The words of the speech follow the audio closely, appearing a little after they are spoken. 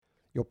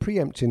you're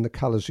preempting the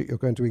colours that you're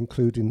going to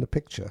include in the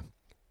picture.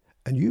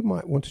 And you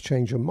might want to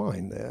change your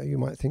mind there. You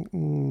might think,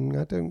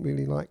 I don't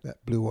really like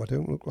that blue. I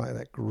don't look like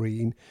that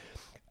green.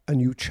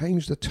 And you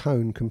change the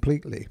tone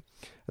completely.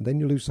 And then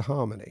you lose the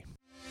harmony.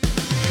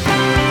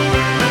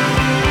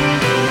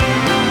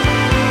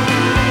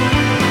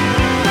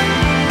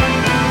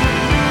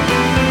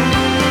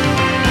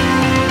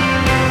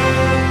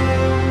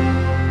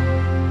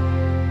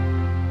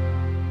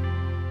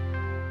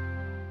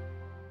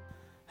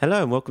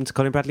 Hello and welcome to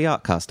Colin Bradley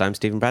Artcast. I'm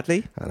Stephen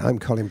Bradley. And I'm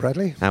Colin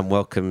Bradley. And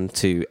welcome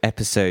to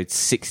episode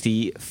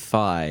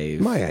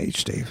 65. My age,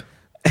 Steve.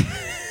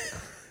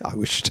 I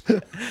wished.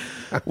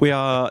 We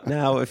are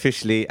now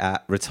officially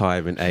at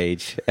retirement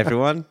age,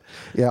 everyone.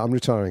 Yeah, I'm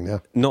retiring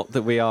now. Not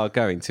that we are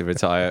going to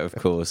retire, of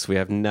course. We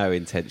have no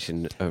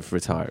intention of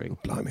retiring.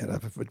 Blimey, I'd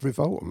have a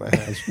revolt on my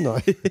hands,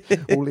 wouldn't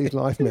I? All these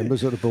life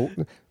members that have bought...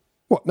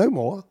 What, no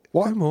more?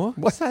 What? No more?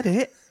 Was that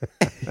it?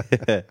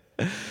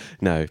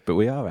 No, but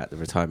we are at the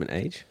retirement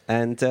age.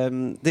 And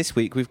this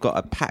week we've got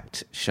a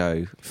packed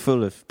show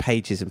full of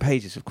pages and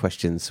pages of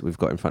questions we've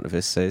got in front of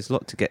us. So there's a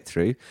lot to get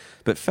through.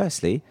 But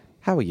firstly,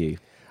 how are you?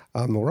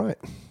 I'm all right.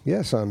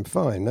 Yes, I'm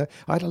fine.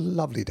 I had a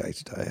lovely day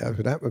today. I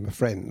was out with my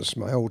friends,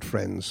 my old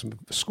friends,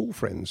 school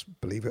friends,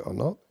 believe it or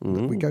not.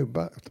 We go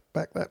back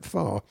that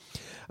far.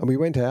 And we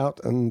went out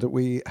and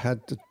we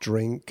had a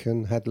drink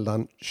and had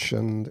lunch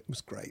and it was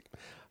great.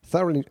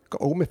 Thoroughly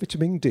got all my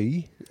vitamin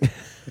D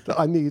that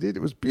I needed. It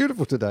was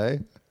beautiful today.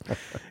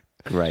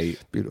 Great.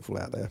 Beautiful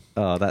out there.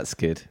 Oh, that's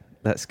good.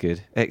 That's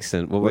good.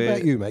 Excellent. Well, what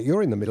about you, mate?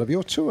 You're in the middle of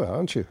your tour,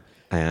 aren't you?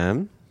 I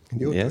am. And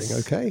you're doing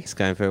okay. It's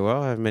going very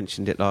well. I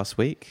mentioned it last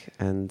week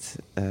and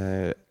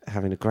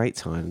having a great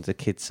time. The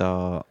kids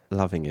are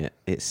loving it.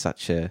 It's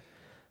such a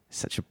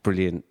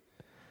brilliant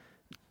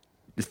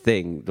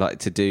thing like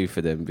to do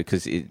for them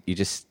because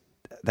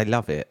they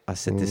love it. I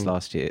said this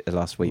last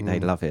week. They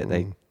love it.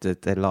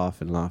 They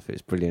laugh and laugh.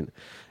 It's brilliant.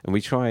 And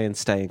we try and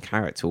stay in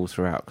character all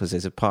throughout because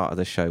there's a part of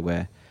the show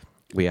where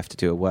we have to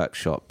do a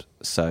workshop.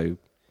 So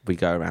we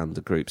go around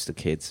the groups, the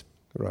kids.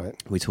 Right.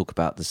 We talk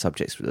about the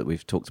subjects that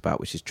we've talked about,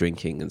 which is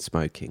drinking and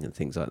smoking and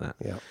things like that.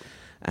 Yeah.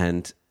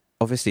 And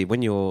obviously, when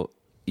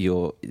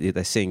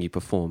they're seeing you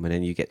perform, and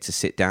then you get to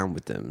sit down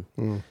with them,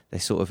 they're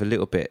sort of a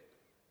little bit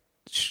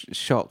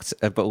shocked,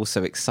 but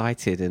also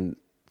excited. And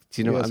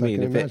do you know what I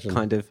mean? A bit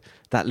kind of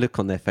that look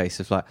on their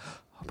face of like,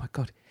 oh my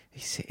God,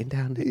 he's sitting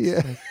down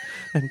next to me.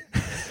 And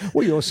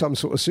well, you're some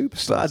sort of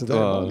superstar today.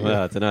 Well,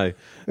 I don't know.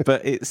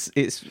 But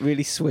it's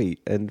really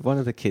sweet. And one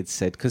of the kids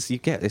said, because you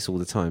get this all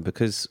the time,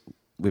 because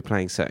we're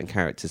playing certain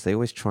characters, they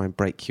always try and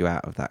break you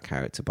out of that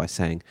character by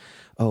saying,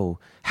 oh,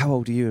 how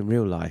old are you in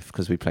real life?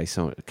 Because we play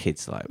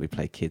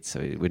kids, so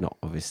we're not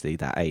obviously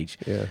that age.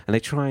 Yeah. And they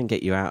try and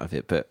get you out of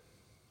it. But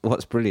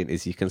what's brilliant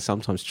is you can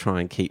sometimes try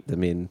and keep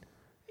them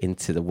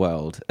into the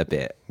world a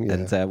bit. Yeah.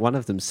 And one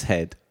of them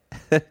said,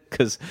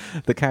 because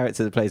the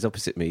character that plays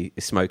opposite me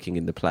is smoking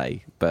in the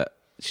play, but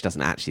she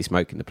doesn't actually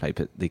smoke in the play,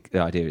 but the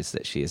idea is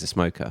that she is a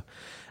smoker.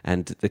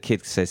 And the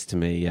kid says to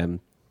me,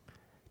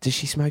 does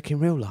she smoke in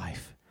real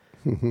life?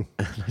 And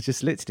I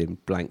just looked at him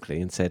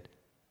blankly and said,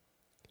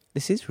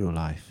 this is real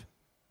life.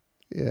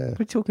 Yeah.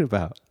 What are you talking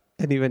about?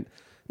 And he went,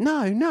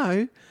 no,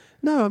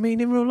 I mean,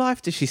 in real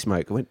life, does she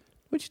smoke? I went,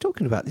 what are you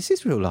talking about? This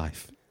is real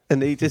life.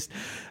 And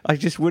I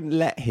just wouldn't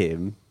let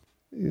him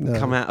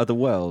come out of the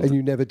world. And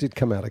you never did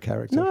come out of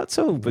character? Not at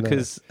all,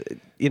 because,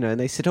 and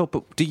they said, oh,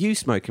 but do you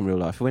smoke in real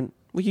life? I went,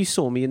 well, you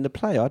saw me in the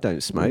play. I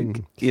don't smoke,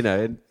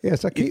 And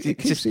yes, it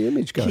keeps the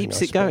image going.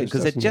 Keeps it going,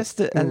 because they're just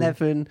at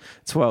 11,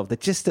 12. They're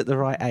just at the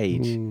right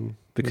age.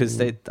 Because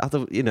they're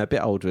a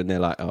bit older, and they're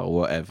like, oh,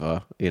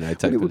 whatever, don't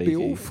believe you. It would be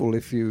awful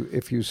if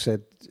you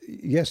said,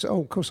 yes, oh,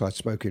 of course I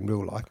smoke in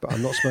real life, but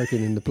I'm not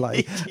smoking in the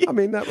play. I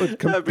mean, that would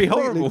completely be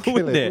horrible, kill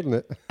wouldn't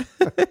it?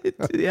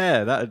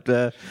 Yeah, that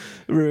would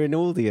ruin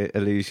all the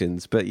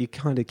illusions. But you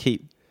kind of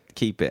keep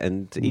it,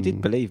 and he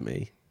did believe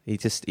me. He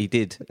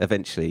did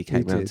eventually. He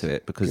came around to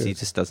it because he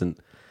just doesn't.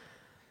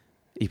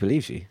 He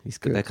believes you.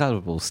 They're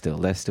colourable still.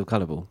 They're still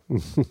colourable.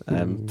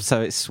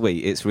 So it's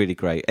sweet. It's really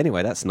great.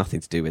 Anyway, that's nothing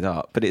to do with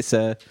art, but it's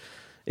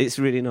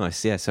really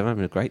nice. Yeah, so I'm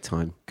having a great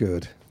time.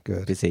 Good.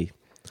 Busy.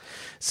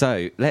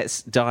 So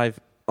let's dive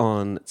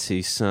on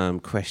to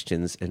some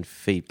questions and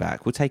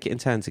feedback. We'll take it in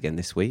turns again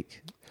this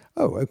week.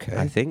 Oh, okay.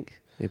 I think.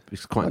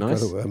 It's quite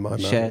nice. I've got to earn my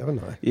money,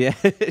 haven't I? Yeah,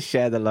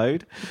 share the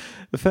load.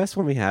 The first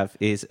one we have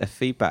is a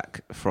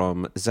feedback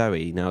from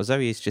Zoe. Now,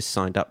 Zoe has just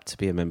signed up to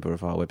be a member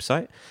of our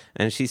website,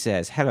 and she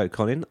says, hello,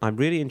 Colin. I'm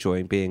really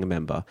enjoying being a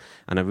member,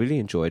 and I really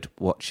enjoyed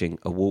watching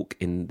A Walk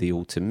in the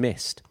Autumn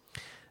Mist.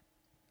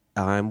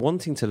 I'm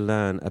wanting to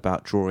learn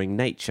about drawing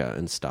nature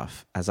and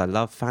stuff, as I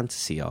love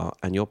fantasy art,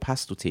 and your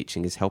pastel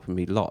teaching is helping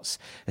me lots,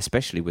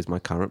 especially with my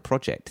current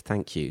project.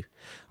 Thank you.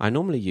 I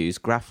normally use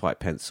graphite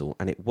pencil,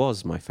 and it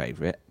was my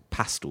favourite.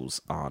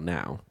 Pastels are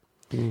now.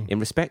 In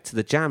respect to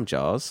the jam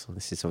jars,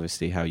 this is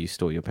obviously how you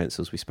store your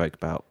pencils we spoke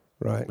about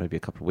Right. maybe a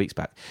couple of weeks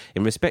back.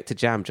 In respect to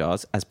jam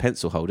jars as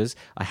pencil holders,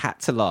 I had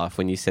to laugh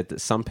when you said that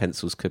some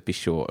pencils could be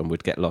short and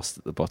would get lost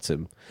at the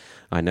bottom.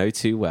 I know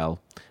too well.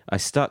 I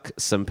stuck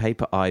some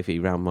paper ivy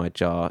round my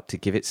jar to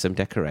give it some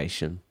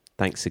decoration.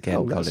 Thanks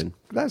again, Colin.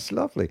 That's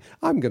lovely.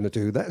 I'm going to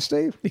do that,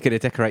 Steve. You're going to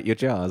decorate your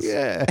jars?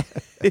 Yeah.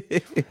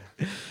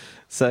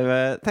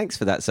 So thanks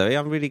for that, Zoe.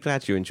 I'm really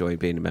glad you enjoy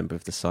being a member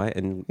of the site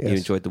and you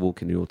enjoyed the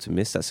Walk in the Autumn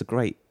Mist. That's a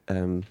great...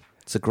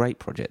 it's a great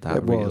project. That.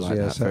 It I really was, like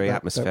that. Very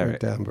atmospheric.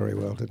 That went down very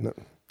well, didn't it?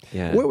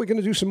 Yeah. Well, we're going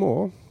to do some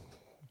more.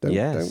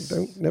 Yes.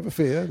 Don't never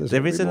fear.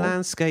 There is a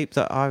landscape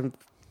that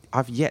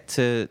I've yet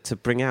to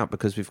bring out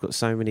because we've got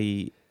so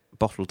many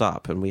bottled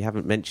up and we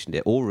haven't mentioned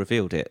it or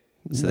revealed it.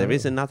 So there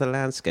is another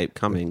landscape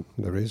coming.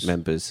 There is.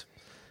 Members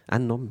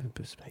and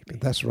non-members, maybe.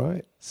 That's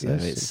right. So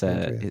it's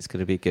going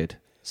to be good.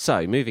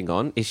 So moving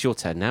on, it's your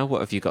turn now.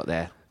 What have you got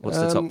there? What's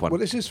the top one? Well,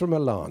 this is from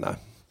Alana.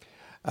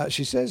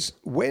 She says,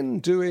 when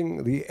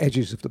doing the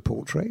edges of the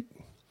portrait,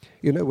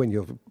 you know, when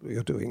you're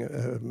doing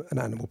an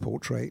animal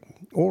portrait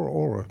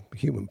or a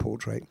human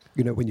portrait,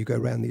 you know, when you go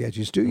around the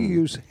edges, do you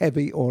use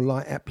heavy or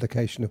light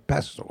application of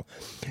pastel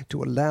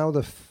to allow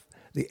the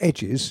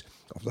edges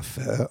of the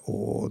fur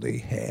or the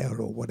hair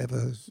or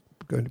whatever's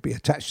going to be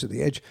attached to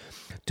the edge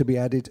to be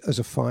added as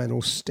a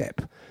final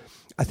step?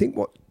 I think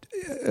what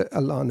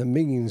Alana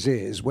means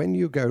is when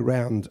you go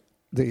round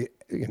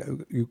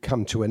you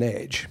come to an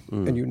edge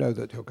and you know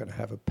that you're going to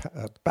have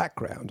a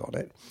background on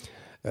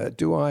it.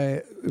 Do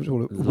I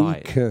sort of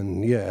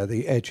weaken,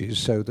 the edges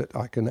so that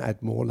I can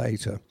add more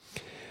later?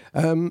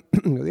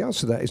 The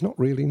answer to that is not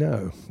really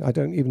no. I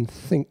don't even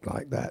think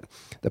like that.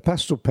 The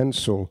pastel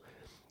pencil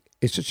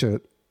is such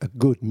a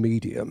good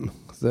medium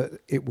that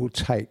it will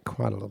take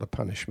quite a lot of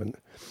punishment.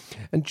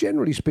 And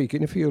generally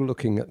speaking, if you're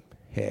looking at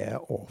hair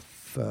or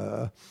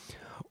fur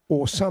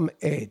or some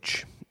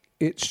edge,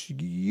 it's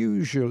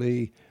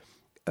usually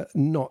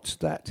not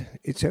that.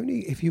 It's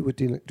only if you were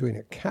doing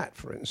a cat,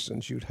 for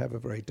instance, you'd have a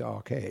very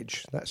dark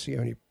edge. That's the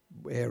only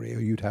area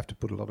you'd have to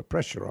put a lot of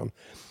pressure on.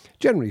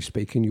 Generally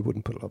speaking, you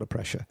wouldn't put a lot of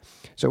pressure.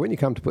 So when you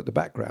come to put the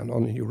background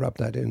on and you rub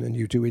that in and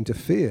you do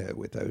interfere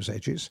with those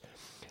edges,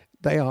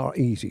 they are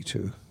easy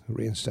to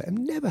reinstate. I've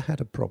never had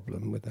a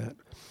problem with that.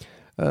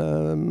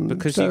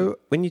 Because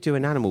when you do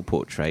an animal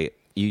portrait,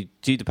 you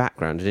do the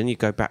background and then you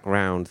go back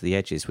round the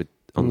edges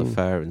on the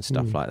fur and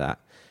stuff like that.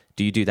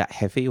 Do you do that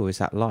heavy or is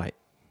that light?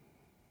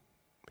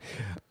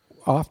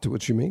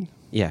 Afterwards, you mean?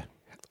 Yeah,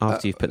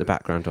 after you've put the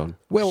background on.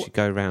 Well, you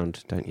go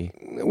round, don't you?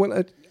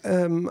 Well,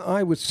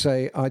 I would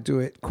say I do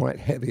it quite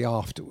heavy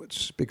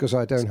afterwards because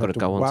I don't have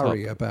to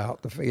worry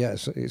about the...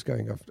 Yes, it's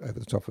going over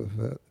the top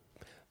of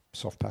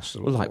soft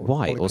pastel. Well, like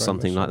white or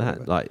something like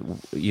that. Like,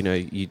 you know,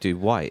 you do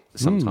white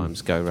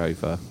sometimes go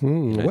over well,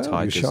 you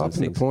tigers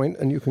sharpen the point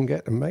and you can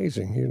get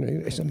amazing. You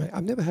know,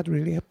 I've never had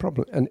really a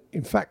problem. And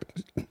in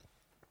fact,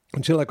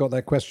 until I got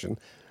that question,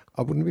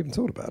 I wouldn't have even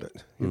thought about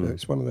it. You know,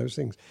 it's one of those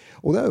things.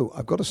 Although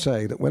I've got to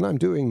say that when I'm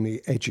doing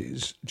the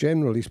edges,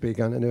 generally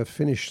speaking, I never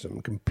finish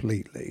them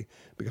completely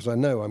because I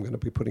know I'm going to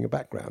be putting a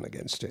background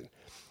against it.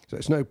 So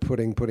it's no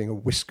putting a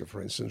whisker,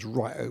 for instance,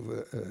 right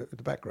over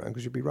the background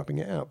because you'd be rubbing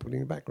it out,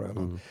 putting a background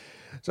on.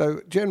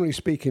 So generally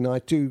speaking, I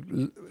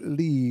do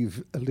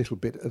leave a little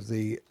bit of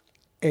the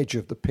edge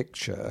of the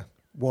picture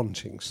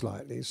wanting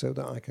slightly so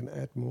that I can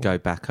add more. Go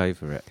back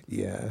over it.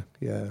 Yeah,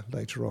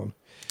 later on.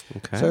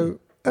 Okay. So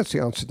that's the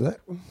answer to that.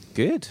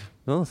 Good.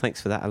 Well,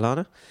 thanks for that,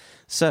 Alana.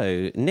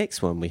 So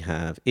next one we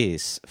have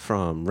is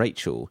from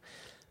Rachel.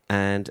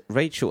 And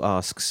Rachel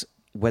asks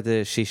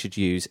whether she should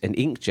use an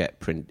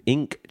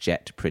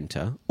inkjet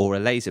printer or a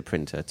laser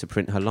printer to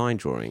print her line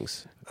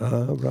drawings.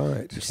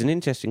 Right. Which is an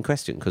interesting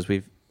question because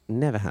we've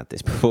never had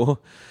this before.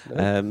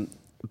 No.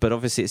 But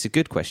obviously it's a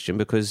good question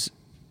because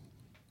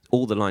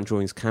all the line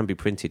drawings can be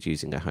printed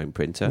using a home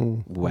printer,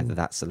 whether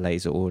that's a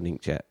laser or an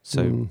inkjet.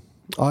 So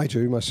I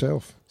do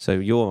myself. So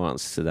your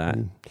answer to that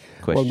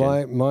question?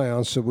 Well, my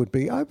answer would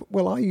be, I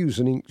use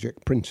an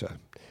inkjet printer,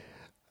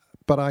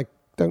 but I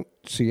don't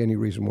see any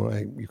reason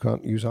why you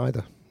can't use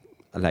either.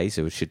 A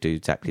laser should do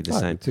exactly the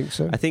same. I think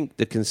so. I think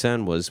the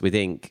concern was with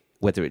ink,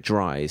 whether it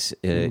dries,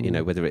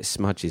 whether it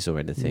smudges or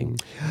anything.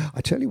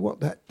 I tell you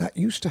what, that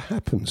used to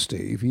happen,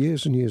 Steve,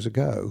 years and years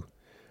ago.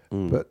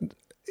 But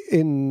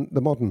in the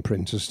modern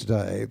printers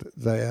today,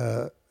 they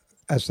are,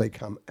 as they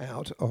come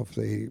out of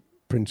the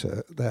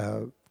printer,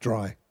 they're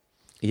dry.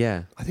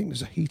 Yeah. I think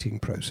there's a heating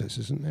process,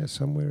 isn't there,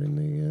 somewhere in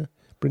the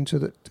printer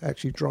that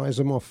actually dries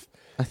them off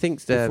I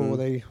think before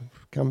they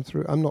come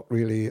through. I'm not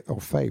really au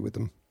fait with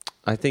them.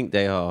 I think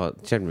they are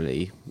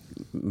generally,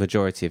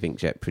 majority of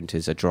inkjet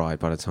printers are dry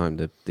by the time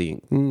the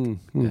ink...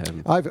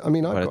 I've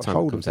got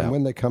hold of them. Out.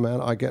 When they come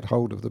out, I get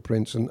hold of the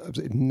prints and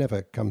it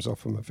never comes off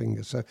from my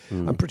fingers. So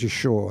I'm pretty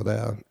sure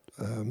they're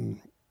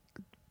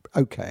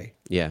okay.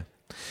 Yeah.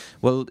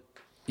 Well,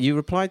 you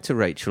replied to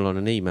Rachel on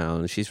an email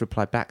and she's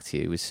replied back to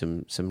you with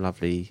some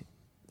lovely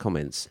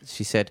comments.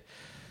 She said,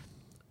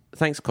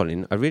 Thanks,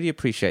 Colin. I really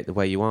appreciate the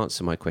way you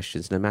answer my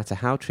questions, no matter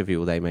how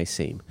trivial they may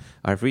seem.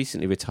 I've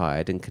recently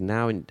retired and can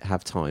now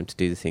have time to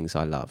do the things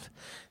I love.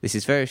 This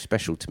is very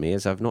special to me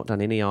as I've not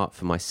done any art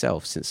for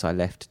myself since I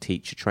left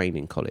teacher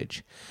training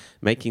college.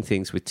 Making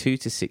things with 2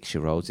 to 6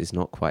 year olds is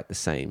not quite the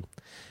same.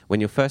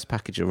 When your first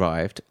package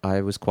arrived,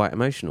 I was quite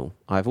emotional.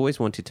 I've always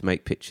wanted to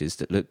make pictures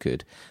that look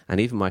good, and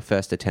even my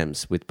first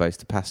attempts with both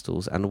the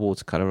pastels and the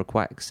watercolour are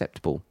quite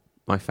acceptable.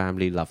 My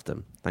family loved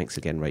them. Thanks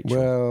again, Rachel.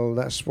 Well,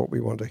 that's what we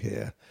want to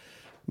hear.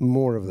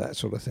 More of that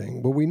sort of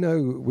thing. Well, we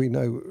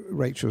know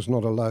Rachel's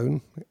not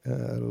alone.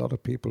 A lot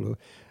of people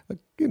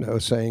are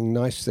saying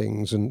nice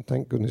things, and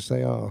thank goodness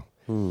they are.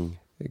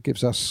 It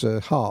gives us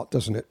heart,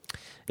 doesn't it?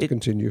 To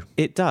continue.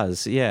 It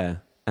does, yeah.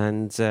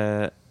 And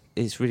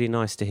it's really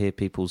nice to hear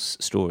people's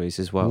stories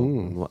as well,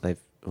 and what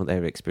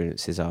their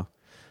experiences are.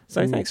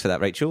 So thanks for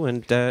that, Rachel,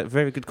 and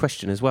very good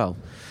question as well.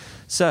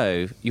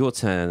 So, your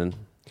turn.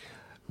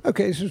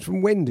 Okay, this is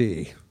from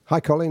Wendy. Hi,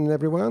 Colin and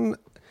everyone.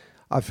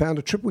 I found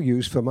a triple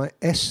use for my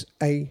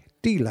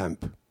SAD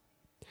lamp.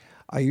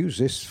 I use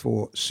this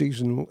for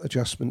seasonal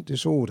adjustment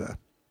disorder.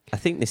 I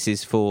think this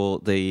is for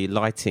the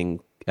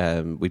lighting.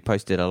 We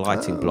posted a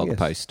lighting blog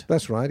post.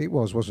 That's right, it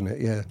was, wasn't it?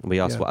 Yeah.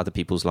 We asked what other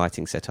people's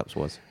lighting setups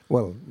was.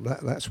 Well,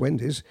 that's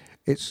Wendy's.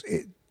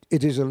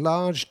 It is a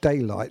large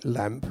daylight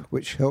lamp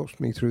which helps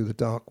me through the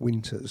dark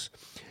winters.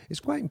 It's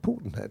quite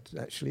important,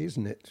 actually,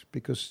 isn't it?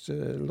 Because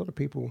a lot of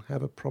people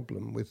have a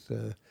problem with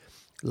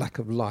lack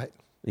of light.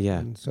 Yeah.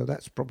 And so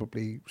that's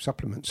probably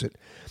supplements it.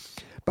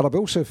 But I've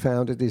also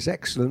found it is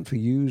excellent for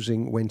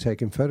using when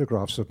taking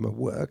photographs of my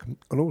work,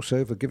 and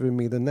also for giving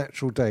me the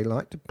natural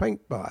daylight to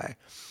paint by.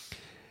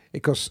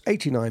 It costs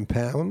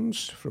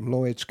 £89 from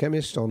Lloyd's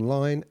Chemist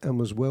online and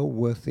was well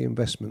worth the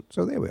investment.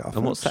 So there we are.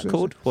 And what's that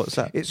called? What's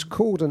that? It's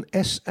called an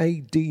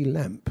SAD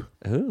lamp.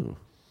 Oh,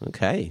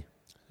 okay.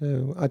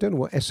 I don't know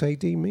what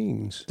SAD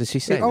means. Does she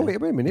say Oh, wait a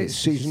minute. It's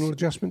seasonal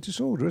adjustment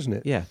disorder, isn't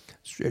it? Yeah.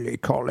 It's really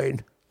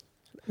Colin.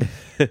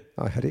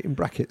 I had it in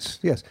brackets.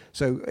 Yes.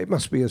 So it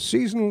must be a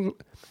seasonal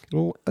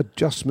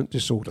adjustment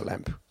disorder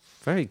lamp.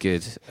 Very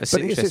good. It's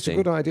a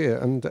good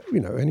idea. And,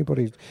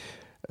 anybody,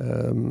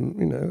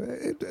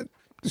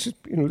 this is,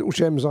 little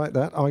gems like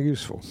that are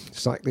useful.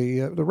 It's like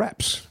the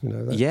wraps,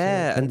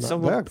 and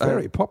someone they're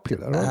very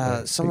popular,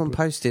 aren't they? Someone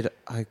posted,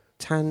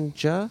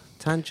 Tanja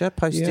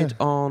posted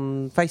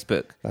on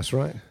Facebook. That's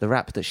right. The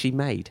wrap that she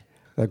made.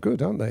 They're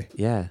good, aren't they?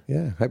 Yeah.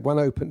 Yeah.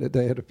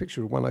 They had a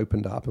picture of one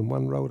opened up and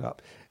one rolled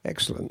up.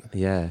 Excellent.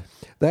 Yeah.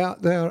 They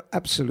are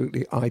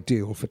absolutely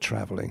ideal for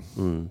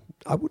travelling.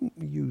 I wouldn't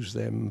use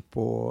them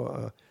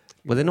for.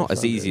 Well, they're not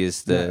as easy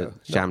as the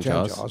jam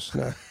jars.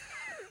 No.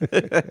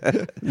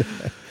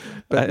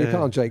 But you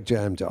can't take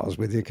jam jars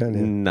with you, can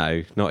you?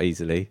 No, not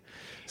easily.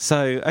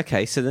 So,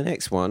 okay, so the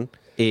next one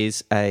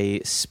is a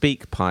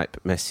SpeakPipe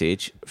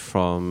message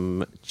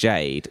from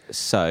Jade.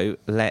 So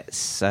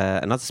let's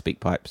another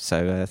SpeakPipe.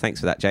 So thanks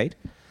for that, Jade.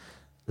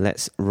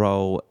 Let's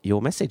roll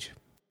your message.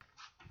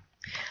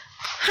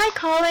 Hi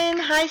Colin,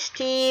 hi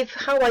Steve,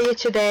 how are you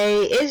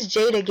today? It's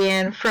Jade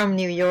again from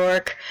New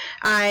York.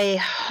 I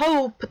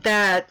hope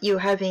that you're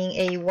having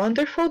a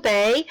wonderful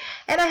day,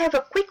 and I have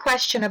a quick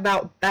question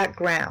about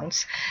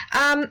backgrounds.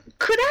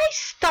 Could I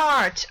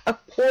start a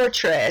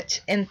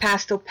portrait in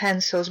pastel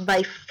pencils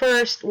by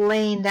first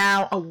laying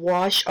down a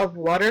wash of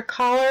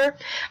watercolor?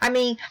 I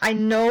mean, I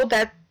know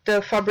that the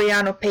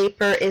Fabriano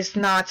paper is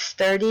not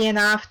sturdy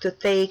enough to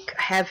take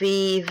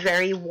heavy,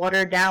 very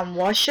watered down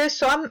washes.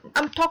 So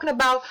I'm talking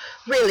about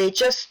really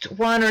just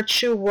 1 or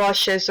 2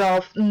 washes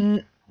of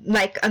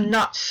like a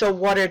not so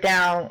watered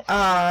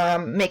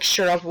down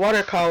mixture of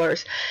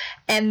watercolors,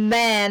 and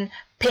then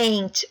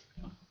paint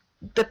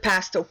the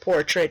pastel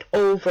portrait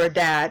over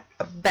that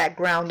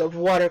background of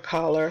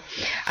watercolor.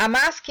 I'm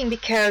asking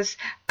because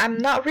I'm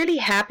not really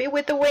happy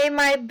with the way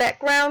my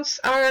backgrounds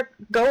are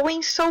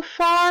going so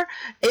far.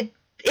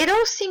 It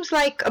all seems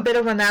like a bit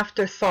of an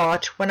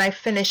afterthought. When I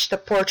finish the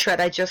portrait,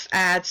 I just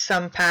add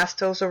some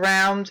pastels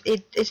around.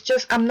 It's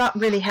just, I'm not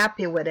really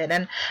happy with it.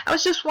 And I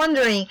was just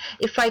wondering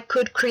if I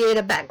could create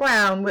a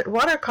background with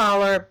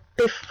watercolor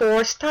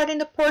before starting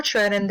the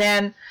portrait and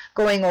then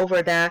going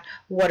over that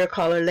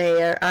watercolor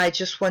layer. I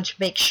just want to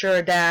make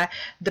sure that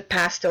the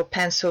pastel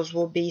pencils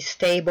will be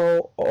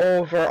stable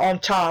over on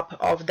top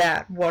of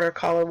that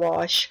watercolor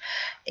wash.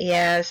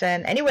 Yes,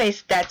 and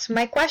anyways, that's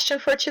my question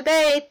for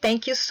today.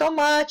 Thank you so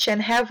much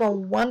and have a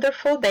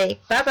wonderful day.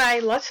 Bye-bye.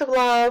 Lots of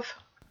love.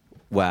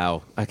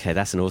 Wow. Okay,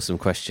 that's an awesome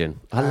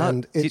question.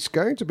 It's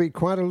going to be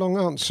quite a long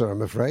answer,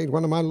 I'm afraid.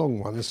 One of my long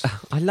ones.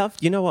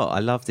 You know what? I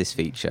love this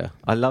feature.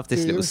 I love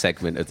this little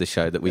segment of the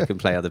show that we can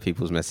play other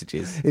people's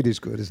messages. It is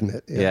good, isn't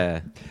it?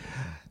 Yeah.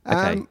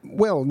 Okay.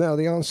 Well, now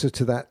the answer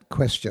to that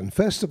question.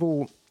 First of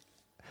all,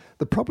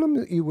 the problem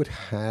that you would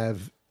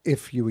have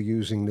if you were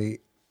using the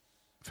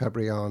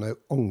Fabriano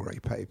Ingres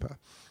paper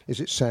is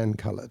it's sand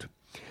coloured.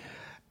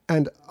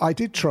 And I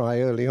did try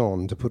early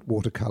on to put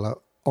watercolour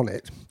on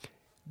it.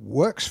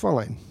 Works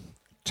fine,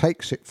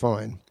 takes it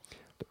fine.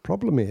 The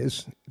problem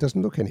is it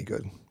doesn't look any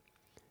good.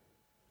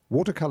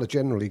 Watercolour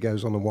generally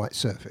goes on a white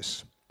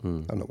surface,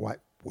 on a white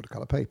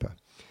watercolour paper,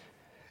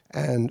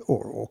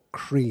 or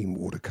cream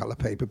watercolour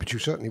paper, but you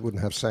certainly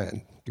wouldn't have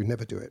sand. You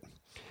never do it.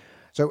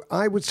 So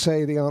I would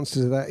say the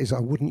answer to that is I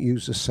wouldn't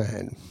use the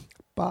sand.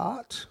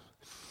 But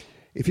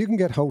if you can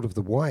get hold of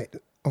the white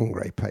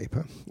Ingres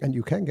paper, and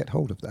you can get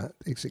hold of that,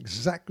 it's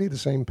exactly the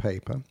same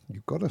paper.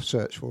 You've got to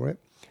search for it.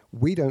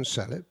 We don't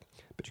sell it,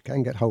 but you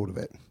can get hold of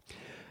it.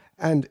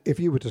 And if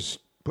you were to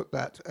put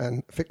that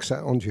and fix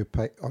that onto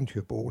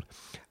your board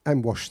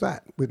and wash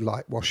that with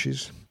light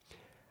washes,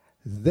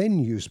 then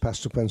use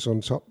pastel pencil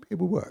on top, it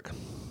will work.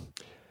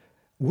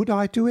 Would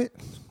I do it?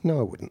 No,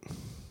 I wouldn't.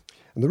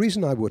 And the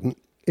reason I wouldn't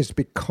is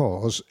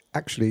because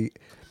actually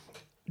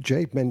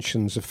Jade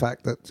mentions the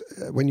fact that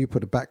when you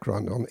put a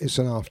background on, it's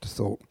an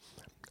afterthought.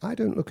 I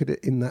don't look at it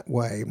in that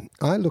way.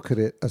 I look at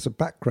it as a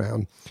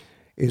background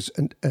is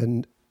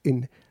an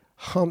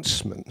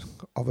enhancement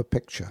of a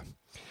picture.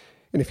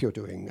 And if you're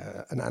doing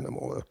an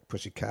animal, a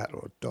pussycat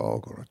or a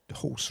dog or a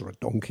horse or a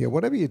donkey or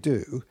whatever you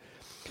do,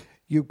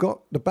 you've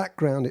got the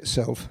background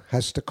itself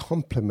has to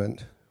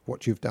complement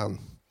what you've done.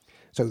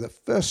 So the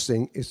first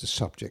thing is the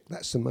subject.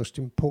 That's the most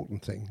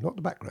important thing, not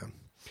the background.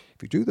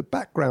 If you do the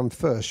background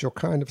first, you're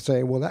kind of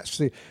saying, well, that's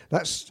the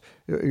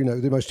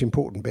most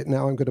important bit.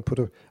 Now I'm going to put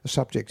a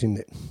subject in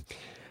it.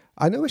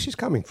 I know where she's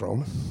coming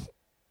from,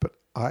 but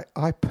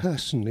I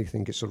personally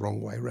think it's the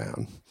wrong way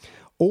around.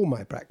 All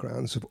my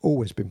backgrounds have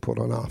always been put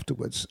on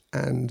afterwards,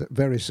 and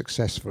very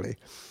successfully.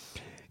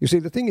 You see,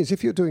 the thing is,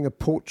 if you're doing a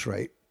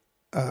portrait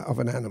of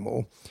an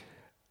animal,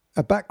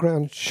 a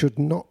background should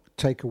not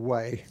take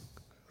away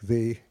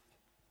the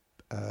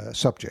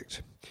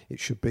subject. It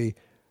should be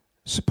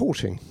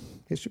supporting.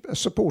 It's a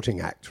supporting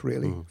act,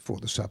 really, for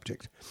the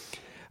subject.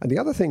 And the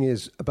other thing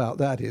is about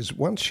that is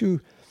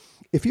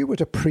if you were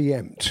to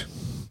preempt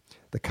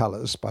the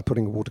colours by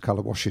putting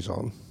watercolour washes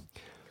on,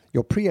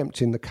 you're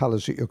preempting the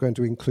colours that you're going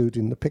to include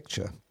in the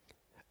picture.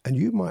 And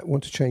you might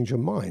want to change your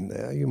mind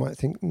there. You might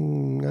think,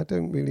 I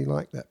don't really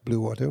like that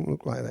blue, or I don't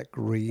look like that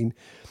green.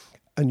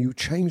 And you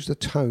change the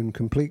tone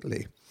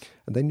completely.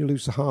 And then you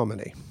lose the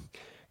harmony.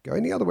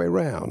 Going the other way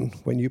around,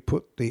 when you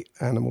put the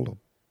animal or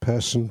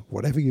person,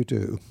 whatever you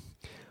do,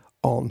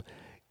 on,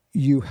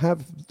 you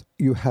have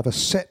a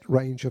set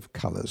range of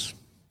colours.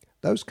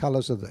 Those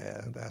colours are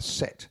there, they're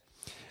set.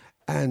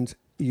 And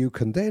you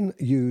can then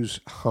use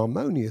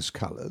harmonious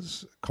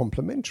colours,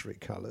 complementary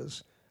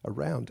colours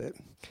around it.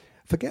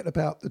 Forget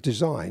about the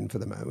design for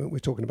the moment, we're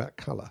talking about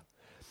colour,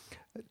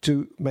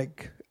 to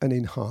make and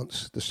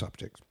enhance the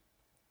subject.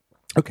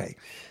 Okay,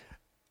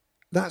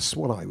 that's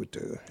what I would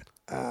do.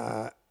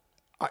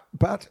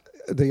 But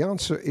the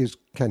answer is,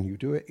 can you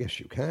do it? Yes,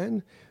 you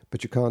can,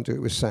 but you can't do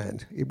it with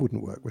sand. It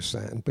wouldn't work with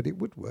sand, but it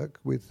would work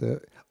with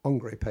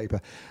Ingres paper.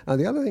 And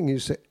the other thing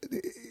is, that,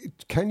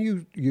 can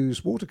you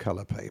use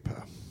watercolour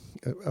paper,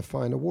 a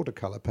finer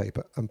watercolour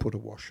paper, and put a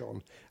wash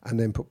on, and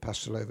then put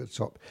pastel over the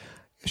top?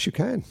 Yes, you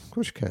can. Of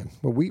course you can.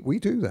 Well, we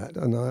do that,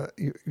 and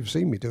you've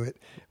seen me do it.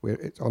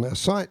 On our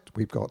site,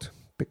 we've got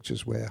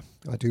pictures where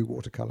I do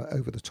watercolour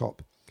over the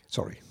top.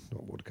 Sorry,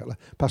 not watercolour.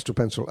 Pastel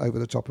pencil over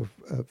the top of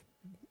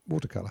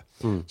watercolour.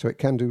 So it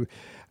can do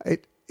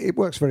it. It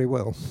works very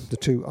well. The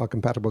two are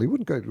compatible. You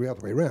wouldn't go the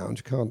other way around.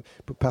 You can't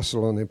put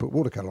pastel on and put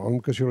watercolour on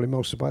because you'll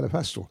emulsify the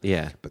pastel.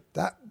 Yeah. But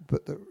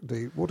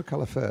the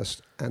watercolour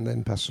first and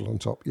then pastel on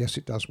top. Yes,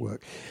 it does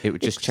work. It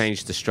would just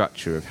change the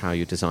structure of how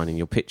you're designing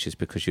your pictures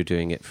because you're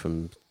doing it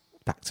from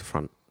back to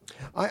front.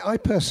 I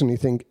personally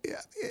think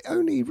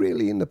only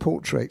really in the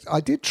portrait.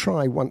 I did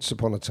try once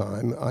upon a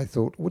time. I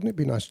thought, wouldn't it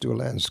be nice to do a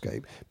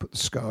landscape? Put the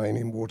sky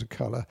in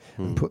watercolour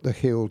and put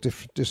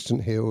the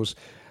distant hills,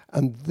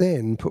 and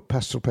then put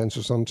pastel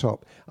pencils on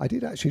top. I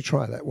did actually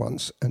try that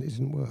once, and it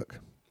didn't work.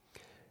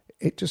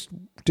 It just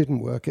didn't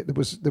work.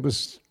 There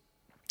was.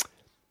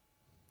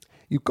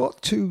 You've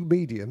got two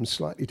mediums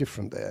slightly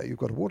different there. You've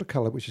got a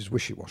watercolour which is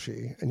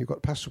wishy-washy, and you've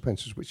got pastel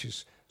pencils which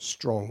is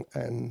strong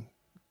and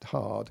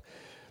hard.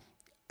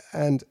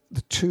 And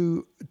the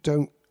two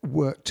don't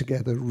work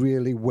together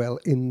really well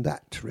in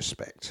that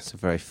respect. It's a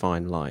very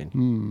fine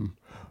line.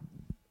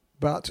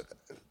 But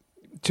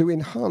to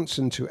enhance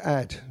and to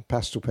add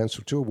pastel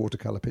pencil to a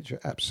watercolour picture,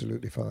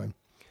 absolutely fine.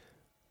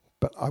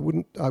 But I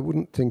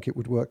wouldn't think it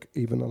would work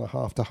even on a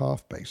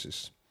half-to-half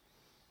basis.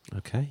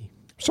 Okay.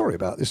 Sorry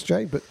about this,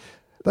 Jade, but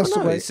that's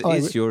the way.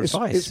 It's your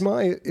advice.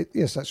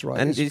 Yes, that's right.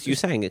 And you're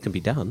saying it can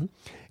be done.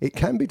 It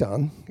can be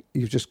done.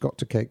 You've just got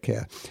to take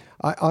care.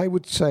 I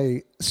would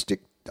say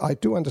I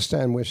do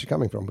understand where she's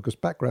coming from because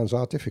backgrounds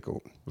are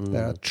difficult. They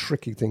are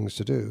tricky things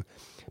to do,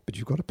 but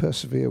you've got to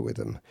persevere with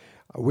them.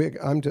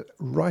 I'm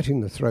right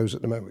in the throes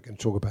at the moment. We're going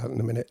to talk about it in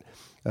a minute.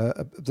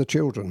 The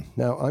children.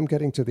 Now, I'm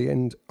getting to the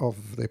end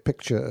of the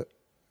picture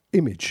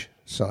image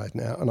side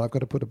now, and I've got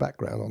to put a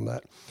background on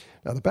that.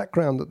 Now, the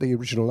background that the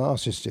original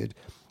artist did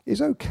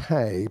is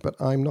okay, but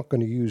I'm not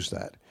going to use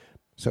that.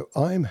 So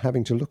I'm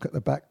having to look at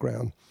the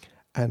background,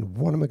 and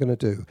what am I going to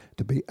do?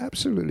 To be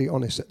absolutely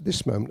honest, at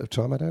this moment of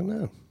time, I don't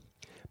know.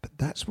 But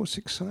that's what's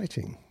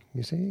exciting,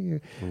 you see.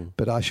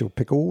 But I shall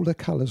pick all the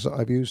colours that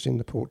I've used in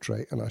the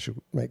portrait, and I shall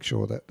make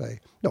sure that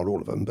not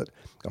all of them, but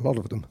a lot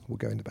of them will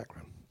go in the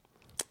background.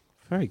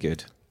 Very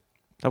good.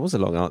 That was a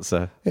long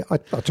answer. Yeah, I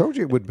told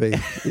you it would be.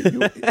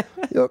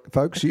 Look,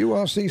 folks, you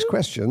ask these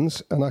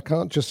questions, and I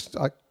can't just,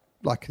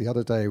 like the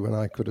other day when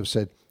I could have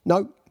said,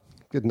 no,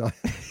 good night.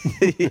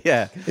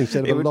 Yeah.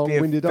 Instead of a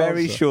long-winded answer.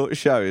 Very short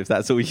show if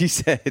that's all you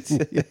said.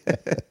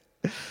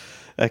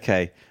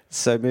 Okay,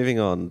 so moving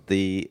on.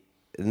 The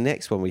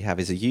next one we have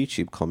is a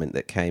YouTube comment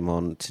that came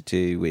on to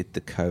do with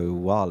the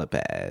koala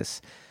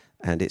bears,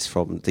 and it's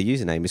from, the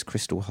username is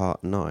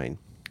CrystalHeart9.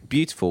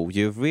 Beautiful,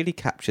 you have really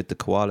captured the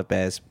koala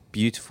bear's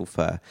beautiful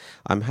fur.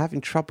 I'm having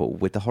trouble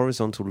with the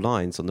horizontal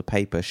lines on the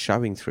paper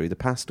showing through the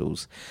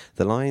pastels.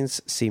 The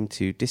lines seem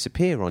to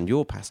disappear on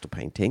your pastel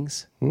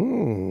paintings.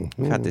 We've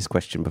had this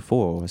question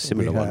before, or a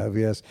similar one. We have,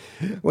 yes.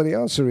 Well, the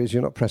answer is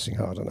you're not pressing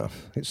hard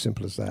enough. It's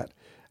simple as that.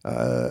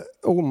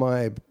 All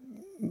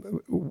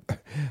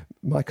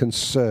my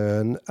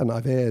concern, and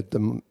I've aired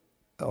them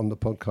on the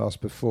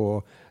podcast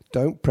before,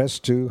 don't press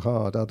too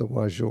hard,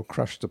 otherwise you'll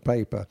crush the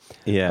paper.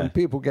 Yeah. And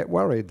people get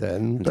worried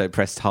then. Don't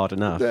press hard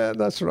enough. Yeah,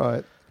 that's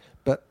right.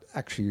 But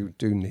actually you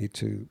do need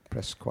to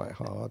press quite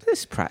hard.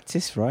 It's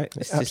practice, right?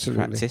 It's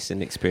Absolutely. just practice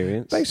and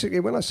experience.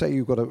 Basically, when I say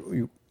you've got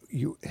to...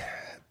 You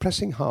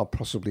pressing hard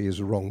possibly is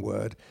the wrong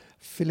word.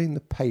 Filling the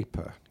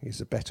paper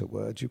is a better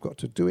word. You've got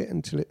to do it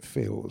until it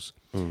fills.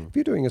 If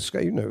you're doing a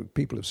sky,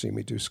 people have seen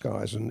me do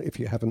skies, and if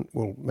you haven't,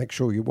 well, make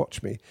sure you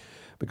watch me.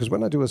 Because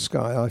when I do a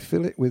sky, I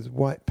fill it with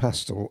white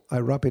pastel, I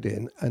rub it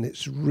in, and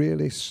it's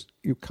really,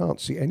 you can't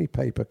see any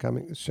paper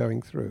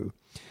showing through.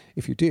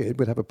 If you did,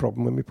 we'd have a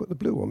problem when we put the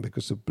blue on,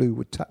 because the blue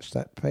would touch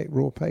that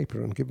raw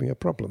paper and give me a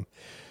problem.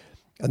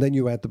 And then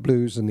you add the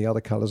blues and the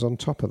other colours on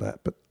top of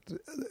that. But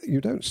you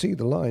don't see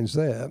the lines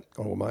there.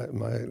 Oh, my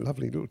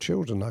lovely little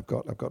children I've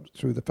got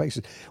through the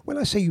faces. When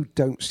I say you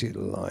don't see the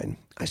line,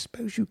 I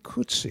suppose you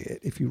could see it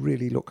if you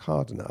really look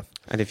hard enough.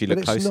 And if you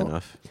look close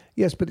enough.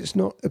 Yes, but it's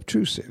not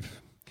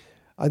obtrusive.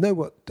 I know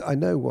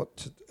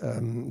what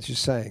she's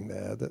saying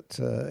there, that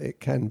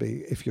it can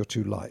be if you're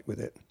too light with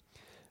it.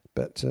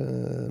 But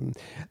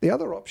the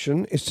other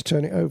option is to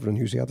turn it over and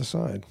use the other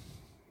side.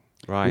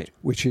 Right.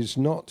 Which is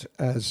not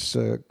as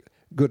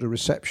good a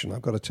reception,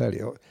 I've got to tell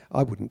you.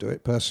 I wouldn't do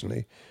it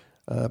personally.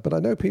 But I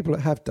know people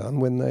that have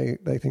done when they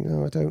think,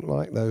 oh, I don't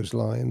like those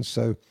lines,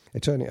 so they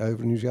turn it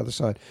over and use the other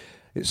side.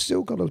 It's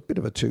still got a bit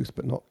of a tooth,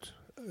 but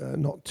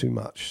not too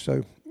much.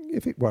 So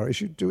if it worries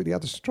you, do it the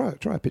other.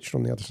 Try a picture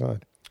on the other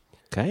side.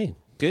 Okay,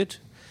 good.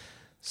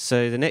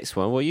 So the next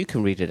one, well, you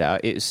can read it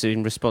out. It's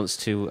in response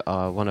to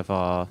one of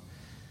our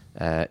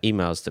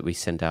emails that we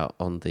send out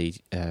on the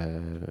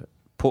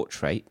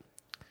portrait,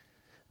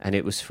 and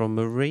it was from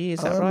Marie, is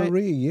that right?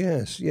 Marie,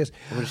 yes.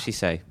 What did she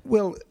say?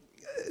 Well,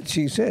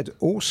 she said,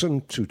 awesome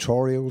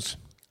tutorials.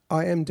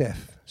 I am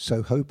deaf,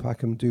 so hope I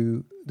can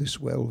do this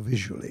well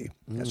visually.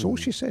 That's all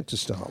she said to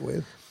start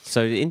with.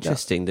 So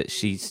interesting that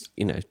she's,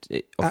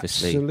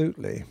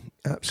 obviously...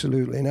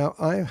 Absolutely. Now,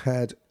 I've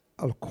had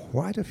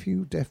quite a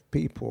few deaf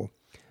people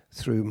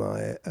through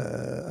my...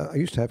 I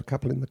used to have a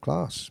couple in the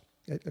class.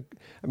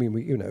 I mean,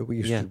 we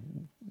used to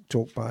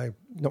talk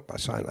not by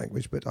sign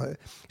language, but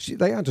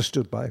they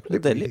understood by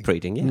lip reading. Lip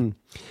reading,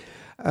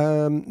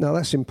 yeah. Now,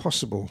 that's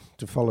impossible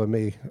to follow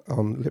me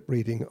on lip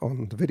reading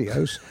on the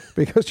videos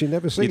because you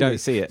never see You don't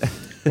see it.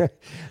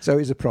 So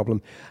it's a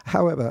problem.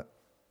 However,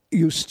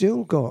 you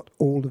still got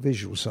all the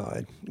visual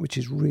side, which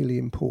is really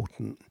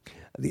important.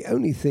 The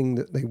only thing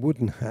that they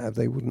wouldn't have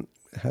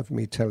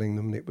me telling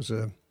them it was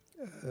a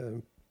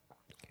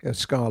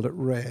scarlet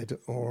red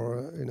or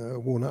a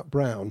walnut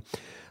brown.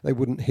 They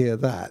wouldn't hear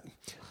that,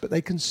 but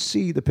they can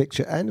see the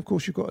picture. And of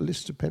course, you've got a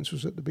list of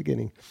pencils at the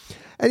beginning.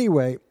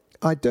 Anyway,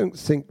 I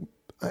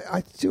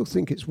still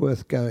think it's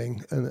worth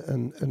going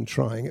and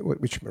trying it,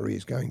 which Marie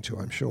is going to,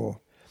 I'm sure.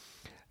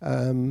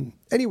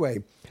 Anyway,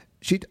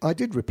 I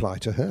did reply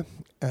to her,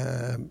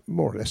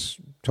 more or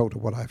less told her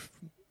what I've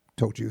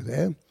told you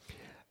there,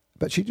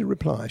 but she did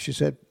reply. She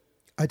said,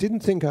 I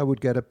didn't think I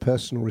would get a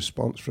personal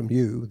response from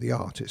you, the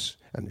artist.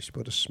 And she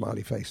put a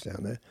smiley face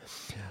down there.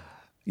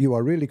 You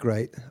are really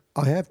great.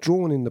 I have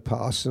drawn in the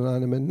past and I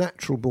am a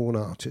natural-born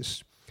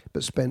artist,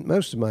 but spent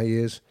most of my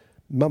years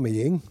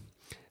mummying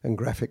and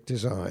graphic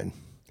design.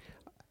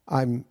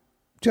 I'm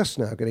just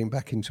now getting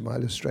back into my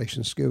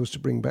illustration skills to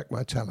bring back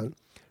my talent.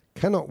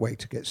 Cannot wait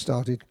to get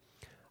started.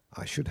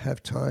 I should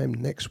have time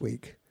next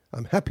week.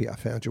 I'm happy I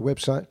found your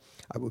website.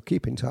 I will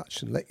keep in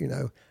touch and let you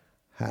know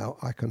how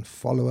I can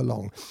follow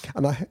along.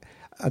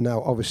 And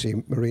now,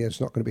 obviously, Maria's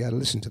not going to be able to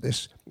listen to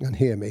this and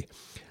hear me.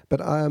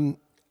 But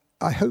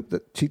I hope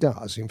that she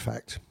does, in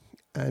fact.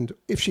 And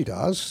if she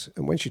does,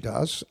 and when she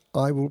does,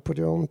 I will put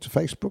it on to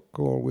Facebook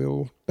or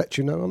we'll let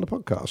you know on the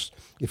podcast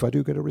if I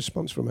do get a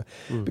response from her.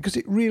 Because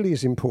it really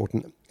is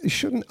important. It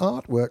shouldn't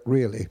artwork,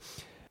 really.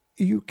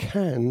 You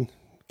can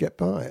get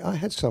by. I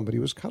had somebody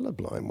who was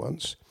colourblind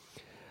once,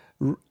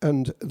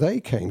 and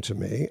they came to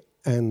me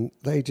and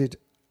they did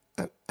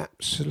an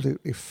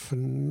absolutely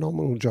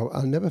phenomenal job.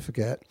 I'll never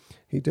forget,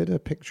 he did a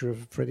picture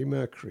of Freddie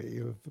Mercury,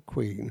 of the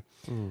Queen.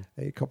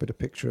 He copied a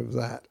picture of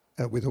that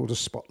with all the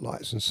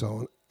spotlights and so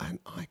on, and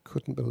I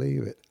couldn't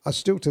believe it. I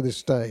still, to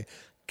this day,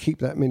 keep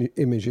that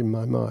image in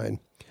my mind.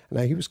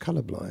 Now, he was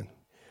colourblind.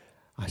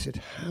 I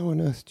said, how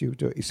on earth do you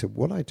do it? He said,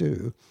 what I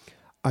do,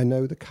 I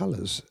know the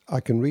colours. I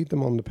can read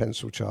them on the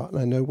pencil chart and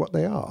I know what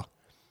they are.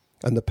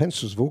 And the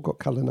pencils have all got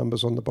colour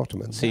numbers on the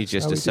bottom. And so you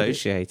just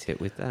associate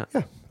it with that?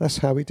 Yeah, that's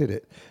how we did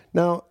it.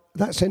 Now,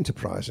 that's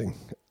enterprising.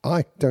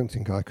 I don't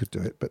think I could do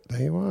it, but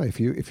there you are. If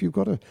you've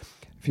got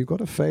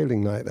a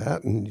failing like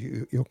that and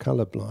you're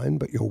colourblind,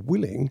 but you're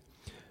willing,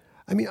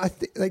 I mean, I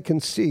think they can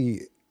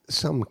see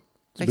some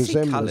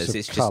resemblance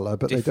of colour,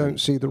 but they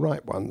don't see the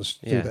right ones,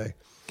 do they?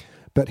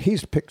 But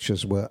his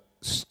pictures were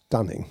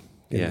stunning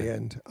in the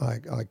end.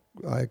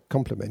 I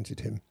complimented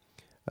him.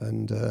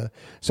 And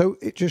so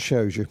it just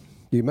shows you.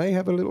 You may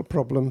have a little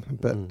problem,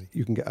 but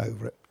you can get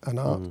over it, and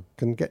art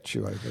can get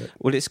you over it.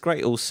 Well, it's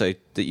great also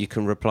that you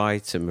can reply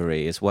to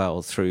Marie as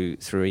well through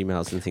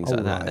emails and things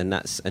like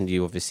that, and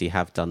you obviously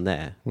have done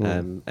there,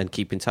 and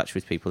keep in touch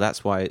with people.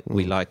 That's why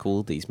we like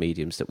all these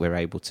mediums, that we're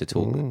able to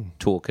talk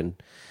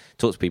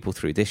to people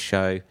through this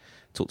show,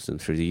 talk to them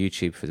through the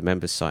YouTube, through the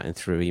members site, and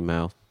through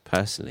email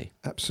personally.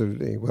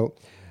 Absolutely. Well,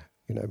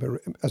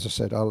 as I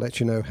said, I'll let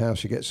you know how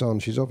she gets on.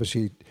 She's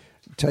obviously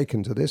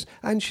taken to this,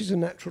 and she's a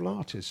natural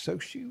artist, so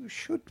she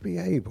should be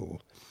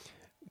able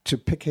to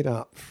pick it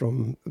up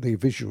from the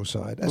visual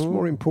side. That's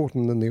more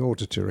important than the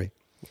auditory.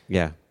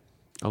 Yeah.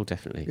 Oh,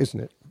 definitely. Isn't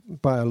it?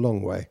 By a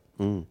long way.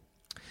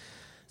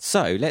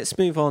 So let's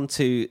move on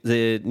to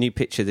the new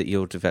picture that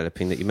you're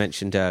developing that you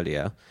mentioned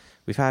earlier.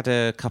 We've had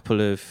a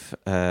couple of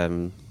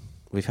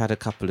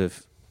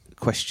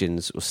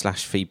questions or /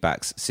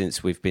 feedbacks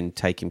since we've been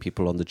taking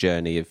people on the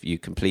journey of you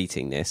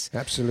completing this.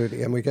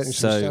 Absolutely, and we're getting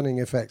some stunning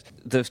effects.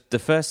 The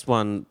first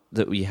one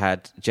that we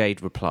had,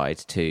 Jade replied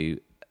to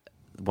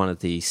one of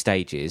the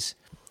stages,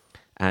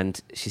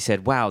 and she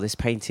said, wow, this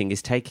painting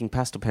is taking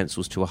pastel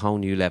pencils to a whole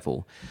new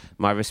level.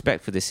 My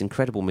respect for this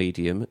incredible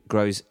medium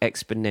grows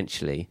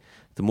exponentially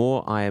the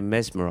more I am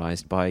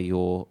mesmerised by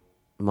your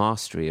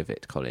mastery of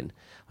it, Colin.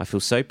 I feel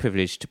so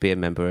privileged to be a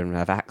member and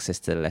have access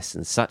to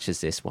lessons such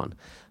as this one,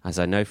 as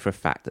I know for a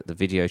fact that the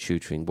video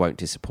tutoring won't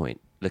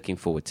disappoint. Looking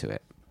forward to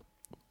it.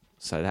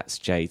 So that's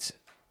Jade's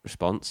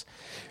response.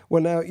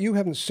 Well, now, you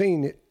haven't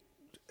seen it,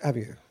 have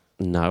you?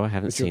 No, I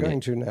haven't seen it. You're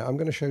going to now. I'm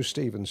going to show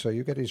Stephen, so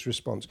you get his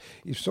response.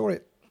 You saw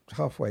it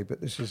halfway,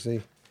 but this is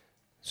the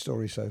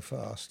story so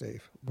far,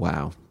 Steve.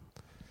 Wow.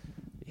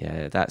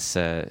 Yeah, that's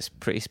it's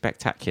pretty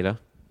spectacular,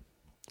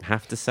 I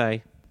have to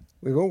say.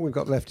 All we've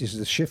got left is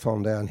the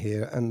chiffon down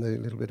here and the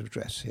little bit of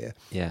dress here.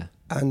 Yeah.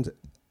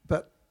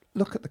 But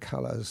look at the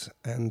colours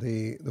and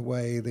the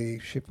way the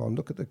chiffon.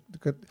 Look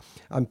at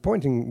I'm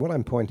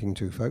pointing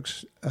to,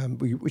 folks,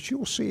 which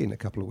you'll see in a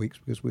couple of weeks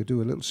because we'll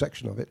do a little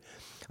section of it.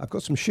 I've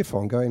got some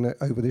chiffon going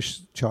over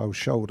this child's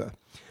shoulder,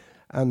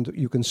 and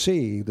you can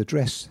see the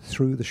dress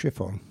through the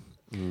chiffon.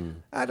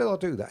 How did I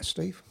do that,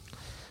 Steve?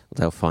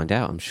 They'll find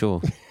out, I'm sure,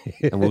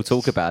 and we'll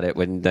talk about it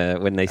when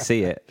they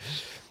see it.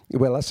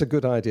 Well, that's a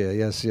good idea.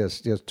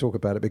 Yes. Talk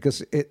about it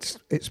because it's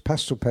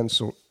pastel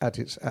pencil at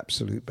its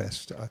absolute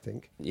best, I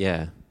think.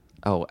 Yeah.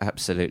 Oh,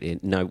 absolutely.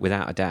 No,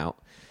 without a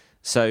doubt.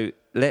 So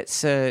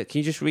let's. Can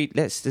you just read?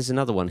 There's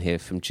another one here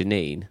from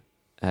Janine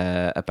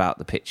about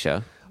the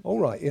picture. All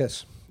right.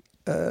 Yes,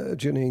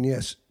 Janine.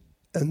 Yes,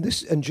 and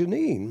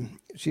Janine.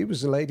 She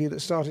was the lady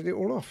that started it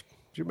all off.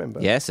 Do you remember?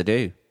 Yes, I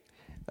do.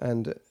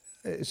 And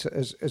it's,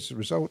 as a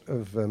result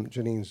of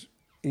Janine's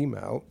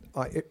email,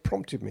 it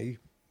prompted me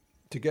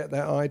to get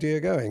that idea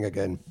going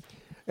again.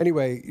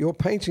 Anyway, your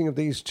painting of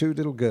these two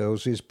little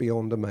girls is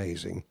beyond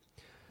amazing.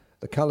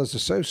 The colours are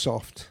so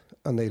soft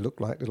and they look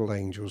like little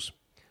angels.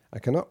 I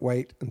cannot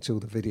wait until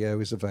the video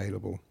is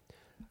available.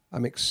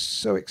 I'm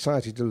so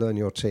excited to learn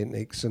your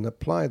techniques and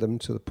apply them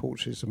to the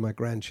portraits of my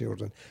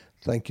grandchildren.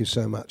 Thank you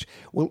so much.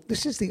 Well,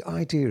 this is the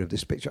idea of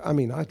this picture. I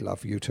mean, I'd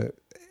love you to,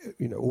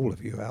 all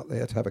of you out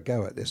there to have a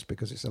go at this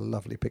because it's a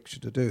lovely picture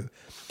to do.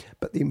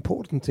 But the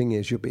important thing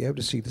is you'll be able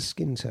to see the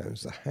skin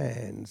tones, the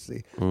hands,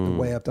 the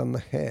way I've done the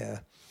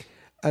hair.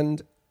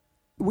 And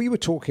we were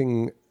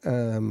talking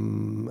a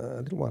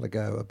little while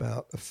ago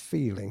about a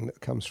feeling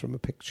that comes from a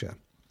picture.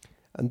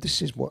 And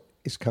this is what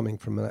is coming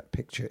from that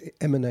picture.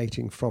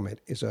 Emanating from it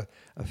is a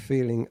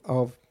feeling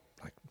of,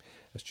 like,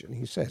 as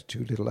Jenny says,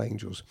 two little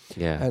angels.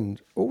 Yeah.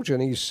 And all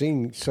Jenny's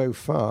seen so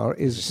far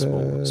is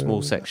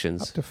small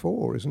sections. Up to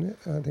 4, isn't it?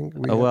 I think.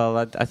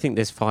 I think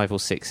there's 5 or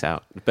 6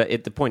 out.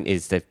 But the point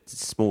is, they've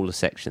smaller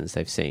sections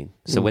they've seen.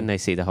 So when they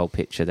see the whole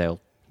picture,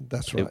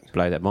 That's right. It'll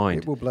blow their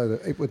mind.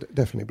 It would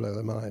definitely blow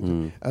their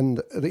mind.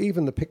 And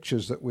even the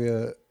pictures that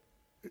we're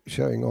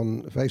showing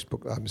on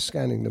Facebook, I'm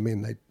scanning them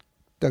in. They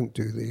don't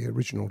do the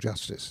original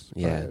justice.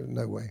 Yeah.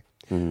 No way.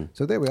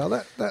 So there we are.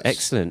 That's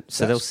excellent.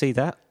 So they'll see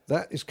that.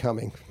 That is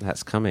coming.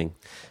 That's coming.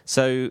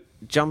 So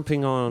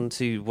jumping on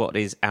to what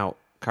is out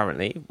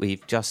currently,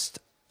 we've just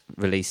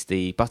released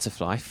the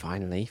butterfly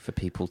finally for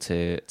people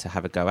to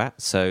have a go at.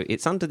 So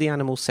it's under the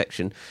animal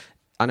section.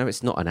 I know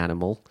it's not an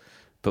animal,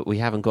 but we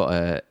haven't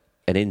got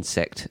an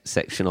insect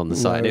section on the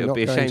site. No, It would not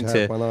be a going shame to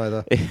have one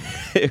either.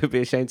 It would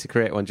be a shame to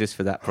create one just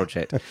for that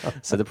project.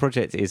 So the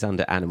project is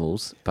under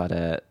animals, but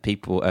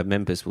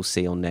members will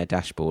see on their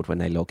dashboard when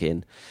they log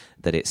in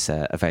that it's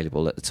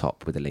available at the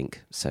top with a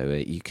link. So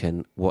you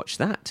can watch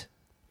that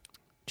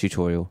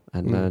tutorial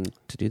and learn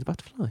to do the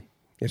butterfly.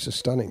 It's a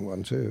stunning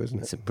one too, isn't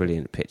it? It's a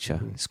brilliant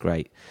picture. It's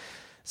great.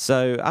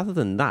 So other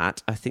than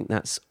that, I think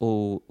that's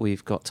all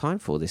we've got time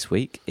for this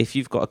week. If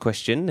you've got a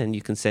question, then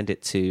you can send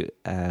it to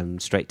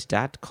straight to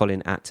Dad,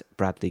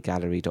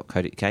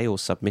 colin@bradleygallery.co.uk, or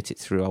submit it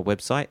through our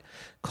website,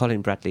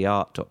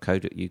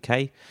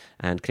 colinbradleyart.co.uk,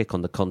 and click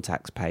on the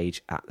contacts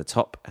page at the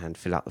top and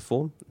fill out the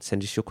form.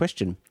 Send us your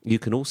question. You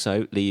can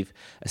also leave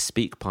a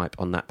speak pipe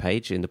on that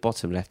page. In the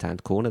bottom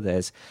left-hand corner,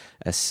 there's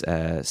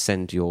a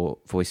send your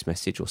voice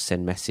message or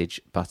send message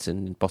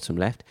button, bottom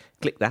left.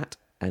 Click that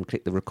and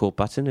click the record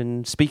button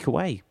and speak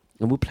away,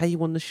 and we'll play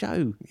you on the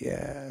show.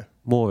 Yeah.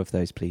 More of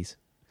those, please.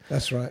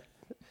 That's right.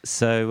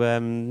 So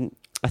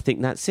I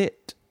think that's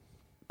it.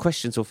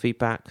 Questions or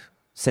feedback,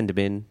 send them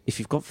in. If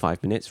you've got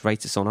 5 minutes,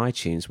 rate us on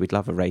iTunes. We'd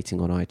love a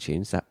rating on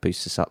iTunes. That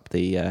boosts us up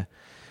the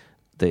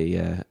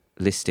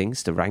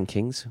listings, the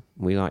rankings.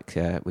 We like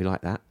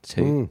that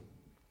too.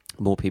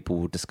 More people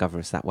will discover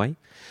us that way.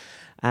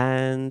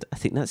 And I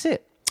think that's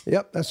it.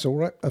 Yep, that's all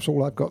right. That's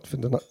all I've got for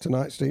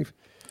tonight, Steve.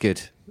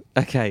 Good.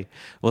 Okay.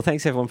 Well,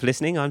 thanks everyone for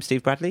listening. I'm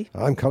Steve Bradley.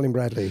 I'm Colin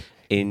Bradley.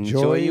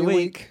 Enjoy your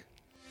week.